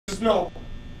no.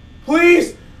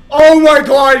 Please. Oh my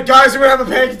god, guys, we're gonna have a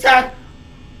panic attack.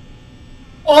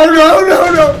 Oh no,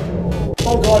 no, no.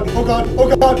 Oh god, oh god, oh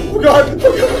god, oh god,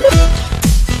 oh god.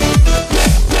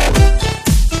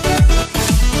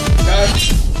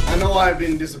 Guys, I know I've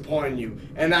been disappointing you,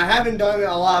 and I haven't done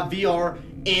a lot of VR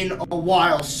in a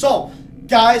while. So,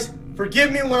 guys,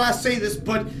 forgive me when I say this,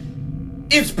 but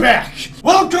it's back.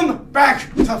 Welcome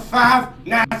back to Five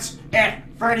Nights at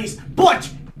Freddy's, but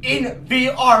in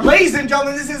VR. Ladies and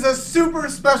gentlemen, this is a super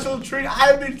special treat.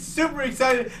 I've been super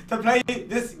excited to play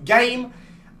this game.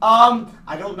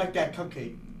 I don't like that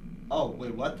cupcake. Oh,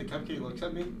 wait, what? The cupcake looks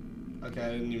at me? Okay,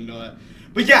 I didn't even know that.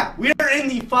 But yeah, we are in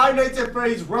the Five Nights at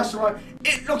Freddy's restaurant.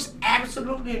 It looks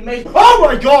absolutely amazing. Oh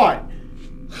my god!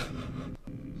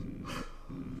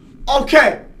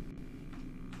 Okay.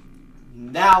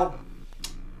 Now,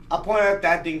 I'll point out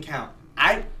that didn't count.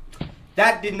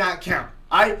 That did not count.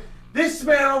 This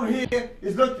man over here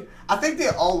is looking. I think they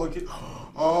all look at.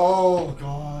 Oh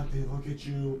god, they look at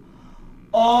you.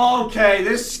 Okay,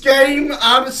 this game,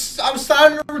 I'm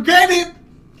starting to regret it.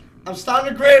 I'm starting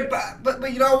to regret it,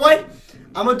 but you know what?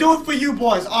 I'm gonna do it for you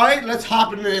boys. All right, let's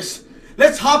hop into this.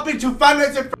 Let's hop into Five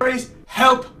Nights at Freddy's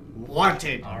Help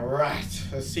Wanted. All right,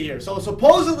 let's see here. So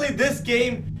supposedly this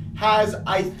game has,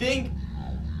 I think,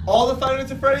 all the Five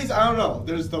Nights at Freddy's. I don't know.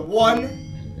 There's the 1,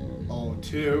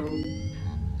 2,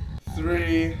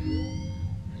 3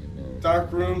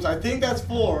 dark rooms. I think that's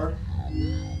 4.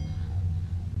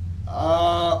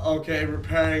 Okay,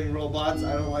 repairing robots.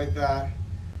 I don't like that.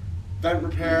 Vent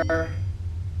repair.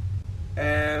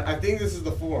 And I think this is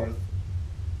the 4th.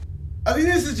 I think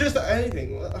this is just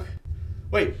anything.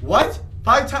 Wait, what?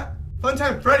 Fun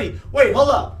Time Freddy. Wait, hold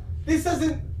up. This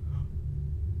doesn't.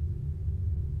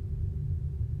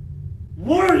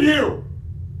 What are you?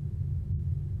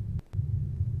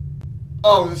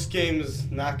 Oh, this game is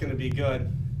not gonna be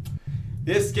good.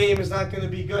 This game is not gonna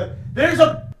be good. There's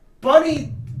a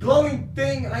bunny glowing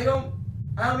thing. I don't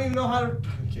even know how to.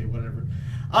 Okay, whatever.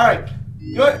 All right.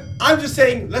 You know what? I'm just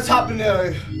saying. Let's hop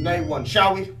into night 1,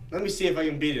 shall we? Let me see if I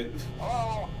can beat it.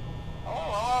 Hello.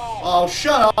 Hello. Oh,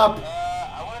 shut up.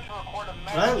 I wanted to record a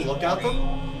message. Can I look at them?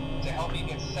 To help you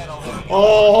get settled in.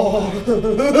 Oh.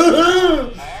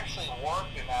 I actually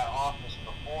worked in that office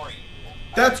before you.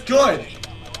 That's good.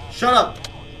 Shut up. So,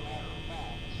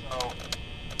 I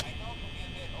know it can be a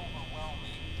bit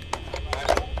overwhelming. But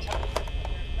I will tell you,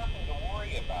 there's nothing to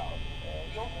worry about.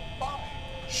 You'll be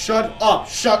fine. Shut up.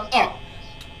 Shut up.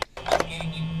 I'm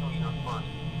getting you through your first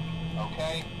week,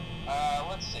 okay?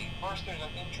 Let's see. First, there's an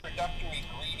introductory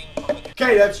greeting from the...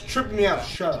 Okay, that's tripping me out.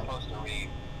 Shut up. Supposed to read.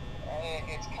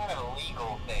 It's kind of a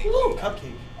legal thing. Ooh,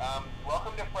 cupcake.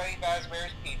 Welcome to Freddy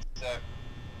Fazbear's Pizza,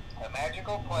 a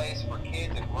magical place for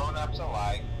kids and grown-ups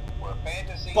alike, where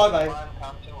fantasy and fun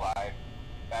come to life.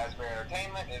 Fazbear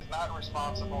Entertainment is not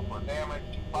responsible for damage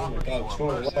to property or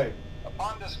person.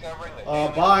 Upon discovering that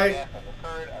damage or death has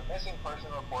occurred, a missing person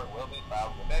report will be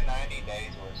filed within 90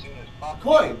 days or as soon as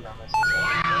property premises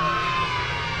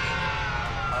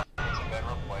have been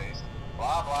replaced.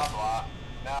 Blah, blah, blah.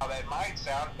 Now, that might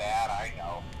sound bad, I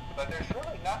know, but there's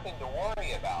really nothing to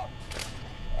worry about.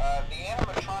 The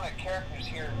animatronic characters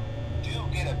here do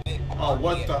get a bit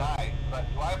quirky at night, but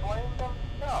do I blame them?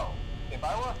 No. If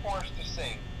I were forced to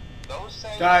sing those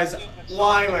same guys, stupid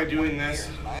why am I doing this?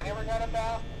 And I never got a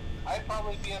bath, I'd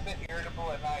probably be a bit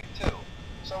irritable at night too.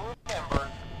 So remember,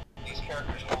 these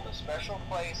characters hold a special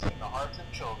place in the hearts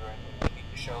of children, and we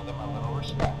need to show them a little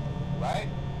respect, right?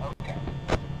 Okay.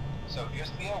 So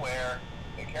just be aware,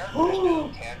 the characters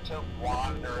do tend to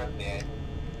wander a bit.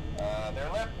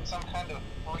 They're left in some kind of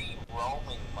free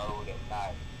roaming mode at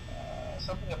night.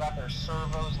 Something about their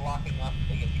servos locking up if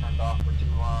they get turned off for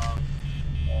too long.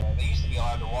 They used to be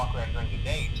allowed to walk around during the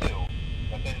day too,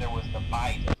 but then there was the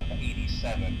bite of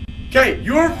 87. Okay,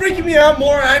 you're freaking me out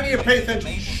more. I need to pay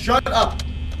attention. Shut up.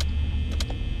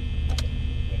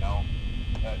 You know.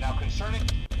 Now concerning.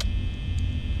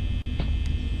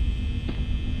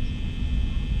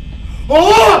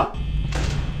 Oh!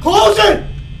 Close it!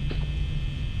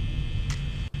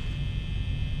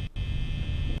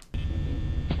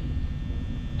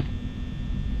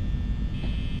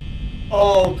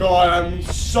 Oh god, I'm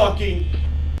sucking.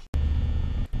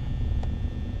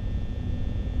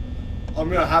 I'm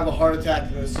gonna have a heart attack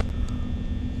in this.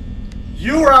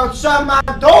 You were outside my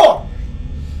door!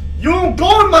 You don't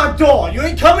go in my door! You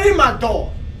ain't coming in my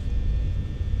door!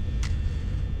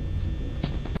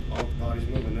 Oh god, he's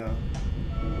moving now.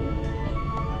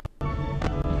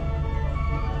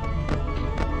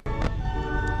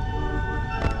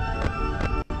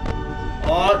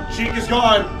 Oh, Cheek is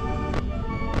gone.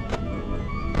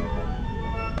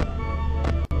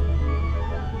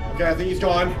 Okay, I think he's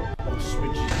gone. Oh,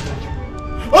 sweet Jesus.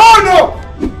 Oh, no!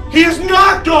 He is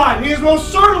not gone! He is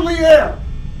most certainly there!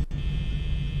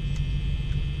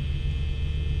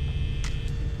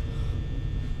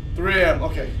 $3 a.m.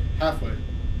 Okay, halfway.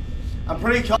 I'm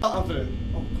pretty confident.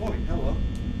 Oh, Coney, hello.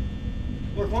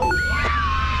 Where, Coney?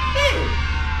 Hey!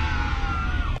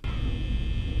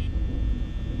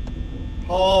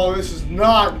 Oh, this is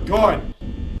not good.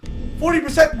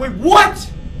 40%. Wait,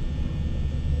 what?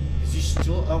 Is he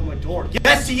still out my door?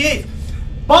 Yes, he is.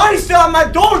 Bonnie's still at my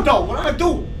door, though. What do I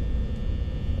do?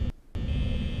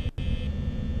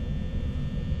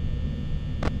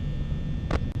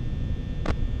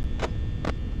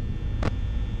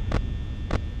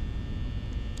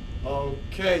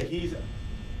 Okay, he's...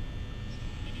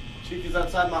 Chica's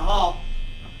outside my hall.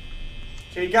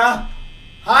 Chica?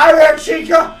 Hi there,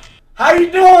 Chica! How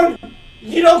you doing?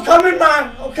 You don't come in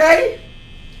mine, okay?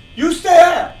 You stay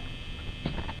there.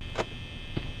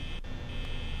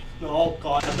 No,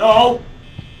 God, no!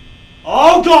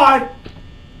 Oh, God!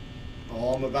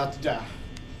 Oh, I'm about to die.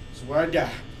 This is where I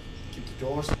die. Keep the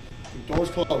doors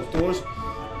closed. Doors.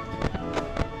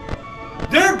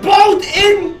 They're both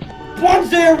in! One's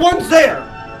there, one's there!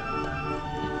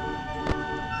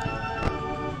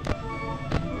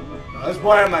 Oh, there's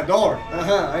boy at my door.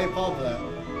 I ain't falling for that.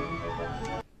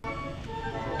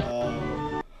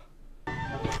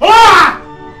 Ah!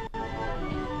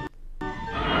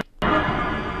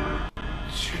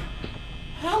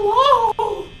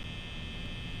 Hello!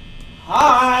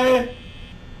 Hi!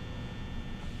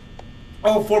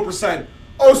 Oh, 4%.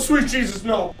 Oh, sweet Jesus,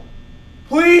 no.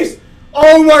 Please!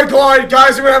 Oh my God,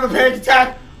 guys, we're gonna have a panic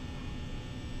attack.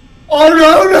 Oh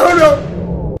no, no, no!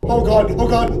 Oh God, oh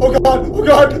God, oh God, oh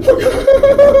God, oh God.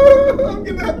 I'm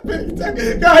gonna have a panic attack.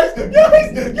 Guys!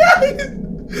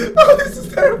 Oh, this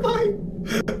is terrifying.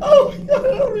 Oh my God, I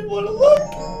don't even want to look.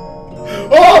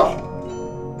 Oh!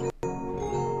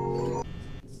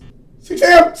 6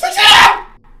 a.m. 6 a.m.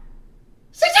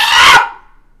 6 a.m.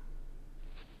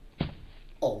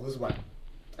 Oh, this is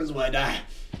why I die.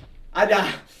 I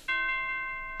die.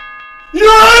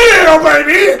 Yeah,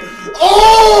 baby!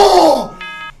 Oh!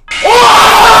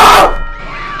 Oh!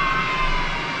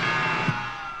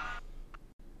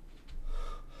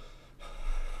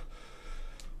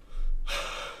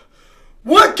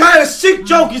 What kind of sick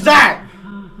joke is that?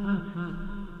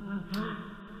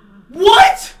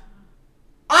 What?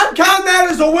 I'm counting that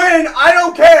as a win. I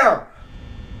don't care.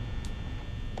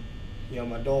 He on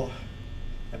my door.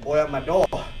 That boy at my door.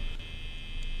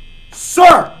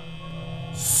 Sir!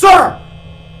 Sir!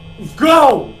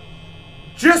 Go!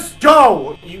 Just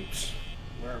go! You...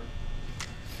 Where?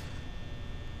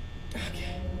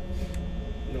 Okay.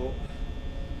 No.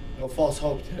 No false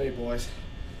hope today, boys.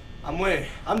 I'm winning.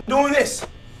 I'm doing this.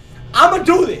 I'm gonna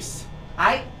do this.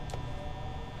 Aight?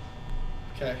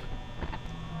 Okay.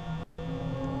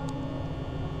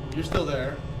 You're still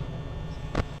there.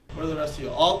 Where are the rest of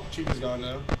you? Oh, Chica's gone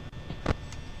now.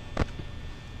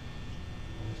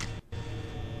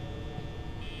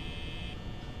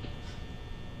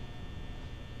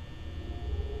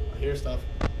 I hear stuff.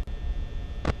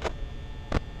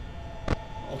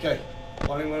 Okay.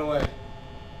 Bonnie went away.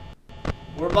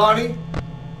 Where Bonnie?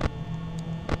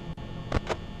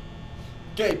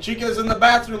 Okay, Chica's in the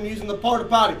bathroom using the porta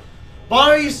potty.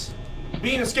 Bonnie's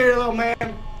being a scary little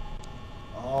man.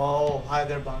 Oh, hi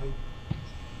there, Bonnie.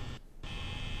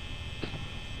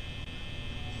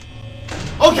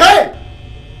 Okay!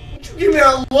 Don't you give me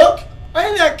a look? I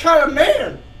ain't that kind of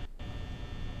man.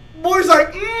 Boy's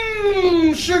like,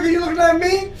 sugar, you looking at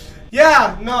me?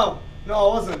 Yeah, no, I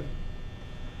wasn't.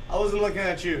 I wasn't looking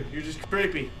at you. You're just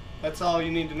creepy. That's all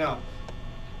you need to know.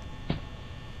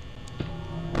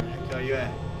 Where the heck are you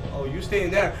at? Oh, you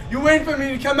staying there. You waiting for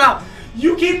me to come out.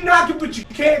 You keep knocking, but you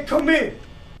can't come in.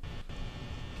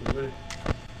 Okay,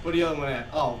 where the other one at?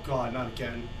 Oh, God, not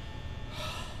again.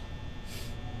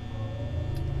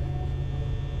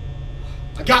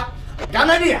 I got an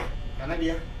idea.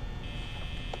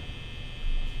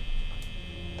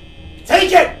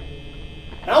 Take it!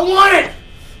 I don't want it!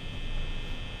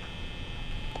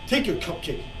 Take your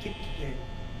cupcake.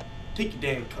 Take your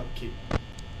damn cupcake.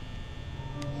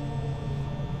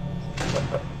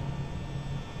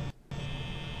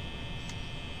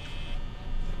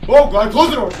 Oh God, close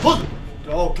the door, close it!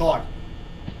 Oh God.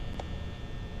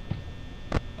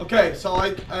 Okay, so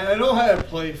I know how to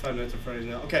play 5 Nights at Freddy's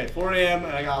now. Okay, 4 a.m.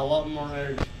 and I got a lot more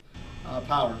energy,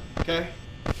 power, okay?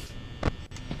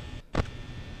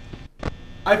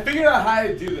 I figured out how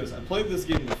to do this. I played this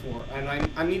game before, and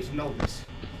I need to know this.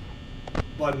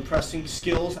 Button pressing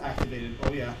skills activated.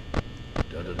 Oh yeah.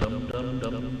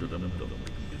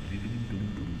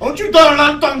 Don't you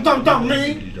dum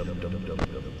me!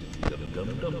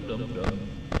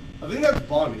 I think that's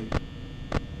Bonnie.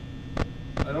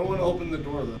 I don't want to open the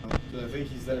door though, because I think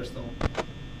he's there still.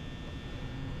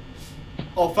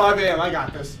 Oh, 5 a.m. I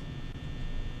got this.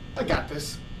 I got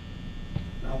this.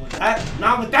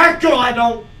 Not with that girl. I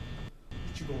don't.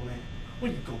 What you going at?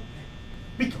 Where you going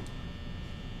at? Be going.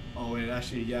 Oh wait,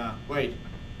 actually, yeah. Wait.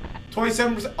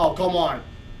 27%. Oh, come on.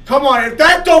 Come on. If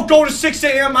that don't go to 6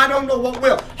 a.m., I don't know what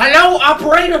will. Hello,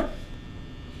 operator.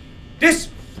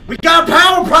 We got a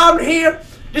power problem here.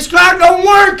 This clock don't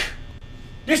work.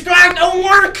 This clock don't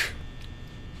work.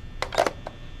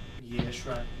 Yeah, that's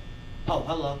right. Oh,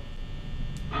 hello.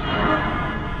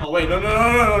 Oh wait, no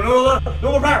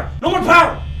more power! No more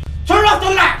power! Turn off the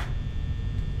light!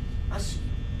 I see.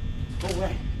 Go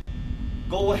away.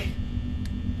 Go away.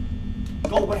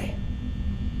 Go away.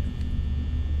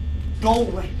 Go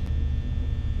away.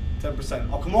 10%.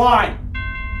 Oh, come on!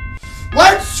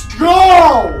 Let's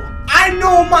go! I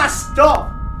know my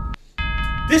stuff!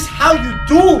 This is how you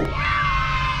do it!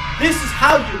 This is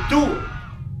how you do it!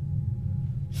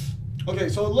 Okay,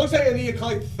 so it looks like I need to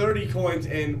collect 30 coins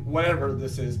in whatever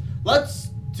this is.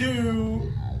 Let's go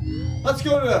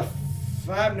to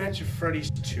Five Nights at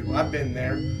Freddy's 2. I've been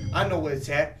there. I know where it's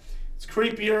at. It's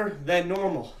creepier than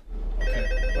normal. Okay,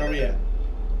 where are we at?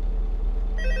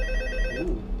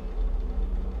 Ooh.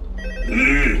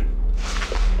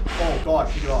 Oh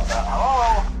god, keep it off.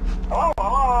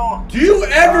 Hello? Do you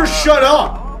ever shut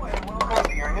up?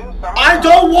 I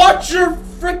don't want your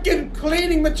freaking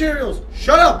cleaning materials.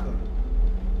 Shut up.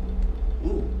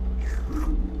 Ooh.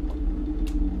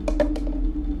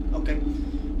 Okay.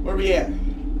 Where are we at?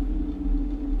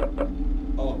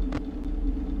 Oh.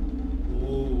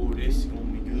 Ooh, this is gonna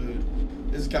be good.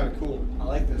 This is kind of cool. I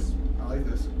like this. I like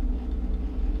this.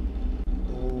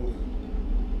 Oh.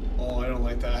 Oh, I don't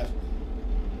like that.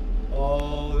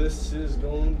 Oh, this is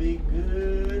gonna be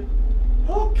good.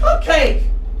 Oh, cupcake!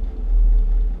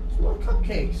 There's more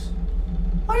cupcakes.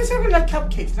 Why does everyone like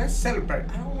cupcakes? Let's celebrate.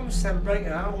 I don't want to celebrate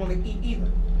and I don't want to eat either.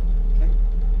 Okay?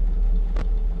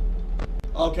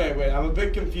 Okay, wait, I'm a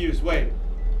bit confused. Wait.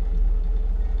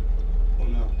 Oh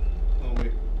no. Oh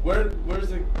wait.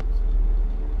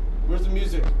 Where's the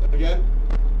music again?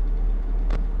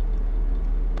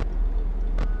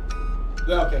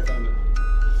 Yeah, okay, found it.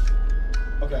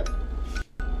 Okay.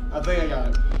 I think I got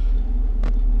it.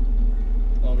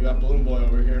 Oh, we got Balloon Boy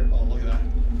over here. Oh, look at that.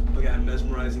 Look at that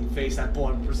mesmerizing face. That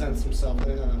boy presents himself. I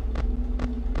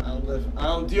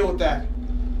don't deal with that.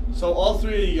 So all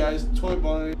three of you guys, Toy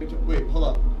Bunny. Wait, hold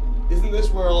up. Isn't this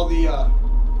where all the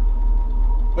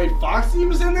Wait, Foxy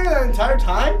was in there that entire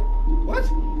time? What?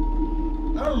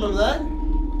 I don't remember that.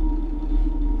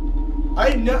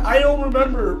 I don't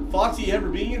remember Foxy ever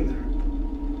being in there.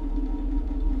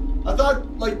 I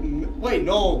thought, like, wait,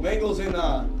 no, Mangle's in,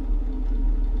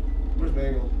 where's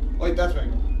Mangle? Wait, that's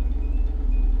Mangle.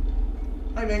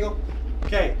 Hi, Mangle.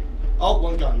 Okay. Oh,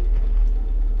 one gun.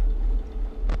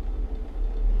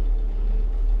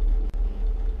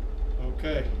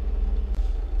 Okay.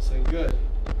 This ain't good.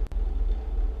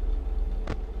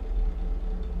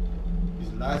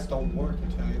 These lights don't work, I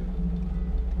tell you.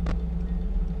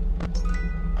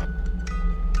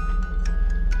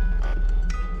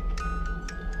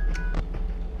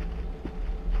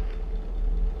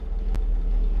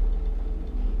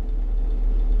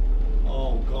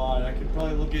 I could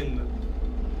probably look in the...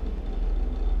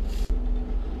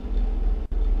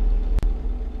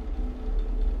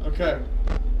 Okay.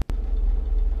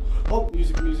 Oh,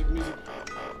 music.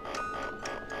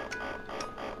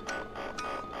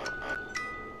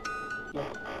 No.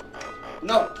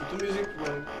 No, keep the music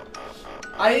running.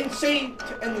 I didn't say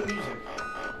to end the music.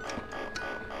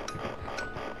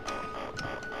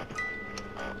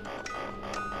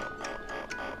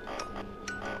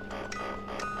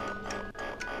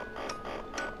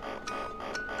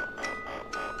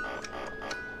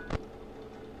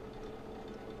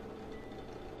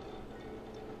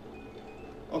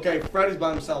 Okay, Freddy's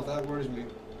by himself. That worries me.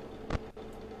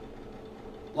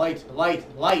 Light.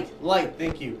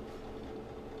 Thank you.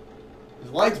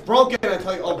 His light's broken, I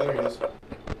tell you. Oh, there he is.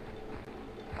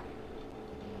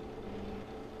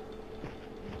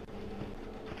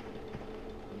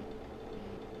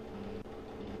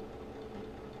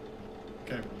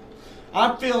 Okay.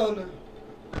 I'm feeling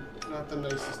not the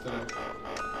nicest today.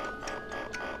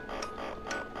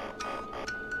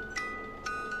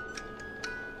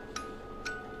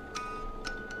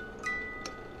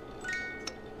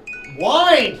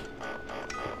 Why?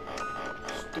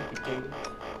 Stupid game.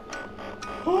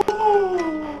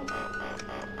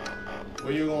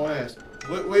 Where you going, ass?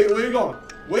 Where you going?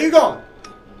 Where you going?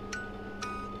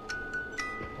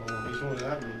 going to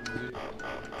that room, is he?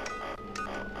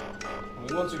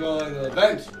 He wants to go in the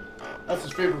vent. That's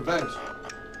his favorite vent.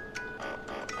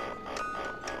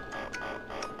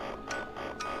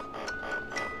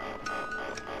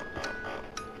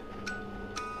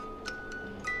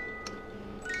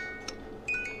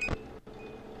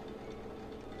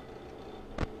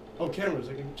 Oh, cameras.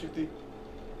 I can check the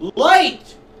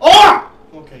light. Oh!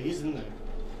 Okay, he's in there.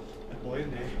 That boy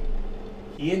in there.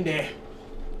 He in there.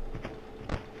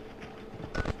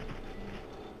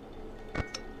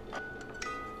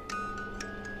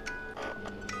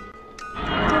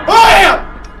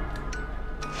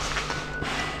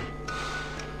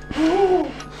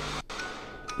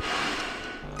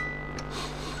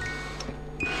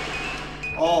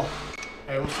 Oh,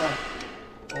 hey, what's up?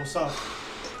 What's up?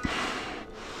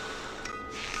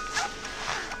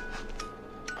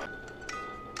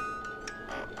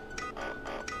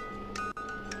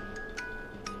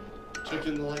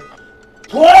 Checking the light.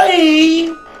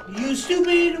 Play! You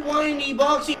stupid, whiny,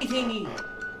 boxy thingy.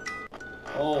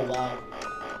 Oh, wow.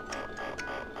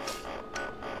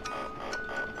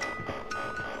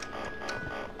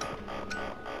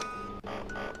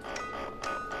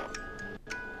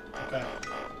 Okay.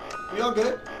 We all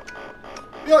good?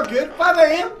 We all good? 5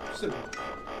 a.m.? Simple.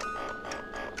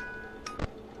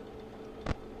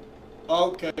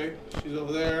 Okay, she's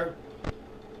over there.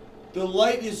 The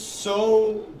light is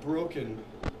so broken.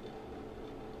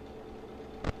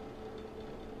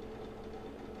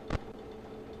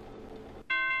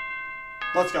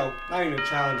 Let's go. Not even a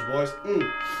challenge, boys.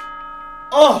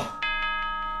 Oh!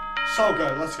 So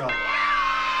good. Let's go.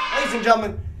 Ladies and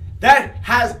gentlemen, that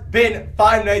has been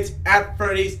 5 Nights at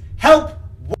Freddy's. Help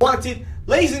wanted.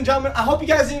 Ladies and gentlemen, I hope you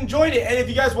guys enjoyed it. And if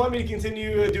you guys want me to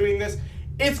continue doing this,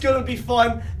 it's going to be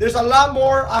fun. There's a lot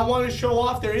more I want to show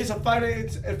off. There is a 5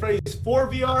 Nights at Freddy's 4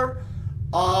 VR.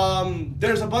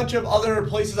 There's a bunch of other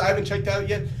places I haven't checked out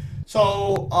yet.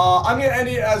 So, I'm going to end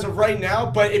it as of right now.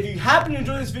 But if you happen to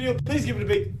enjoy this video, please give it a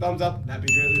big thumbs up. That'd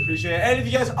be greatly appreciated. And if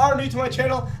you guys are new to my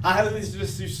channel, I highly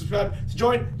suggest you subscribe to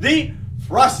join the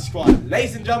Frosty Squad.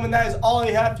 Ladies and gentlemen, that is all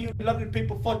I have for you lovely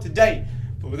people for today.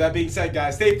 But with that being said,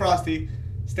 guys, stay frosty,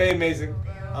 stay amazing.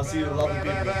 I'll see you lovely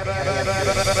people.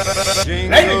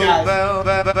 Later,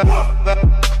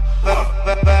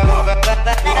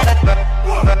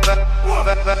 guys.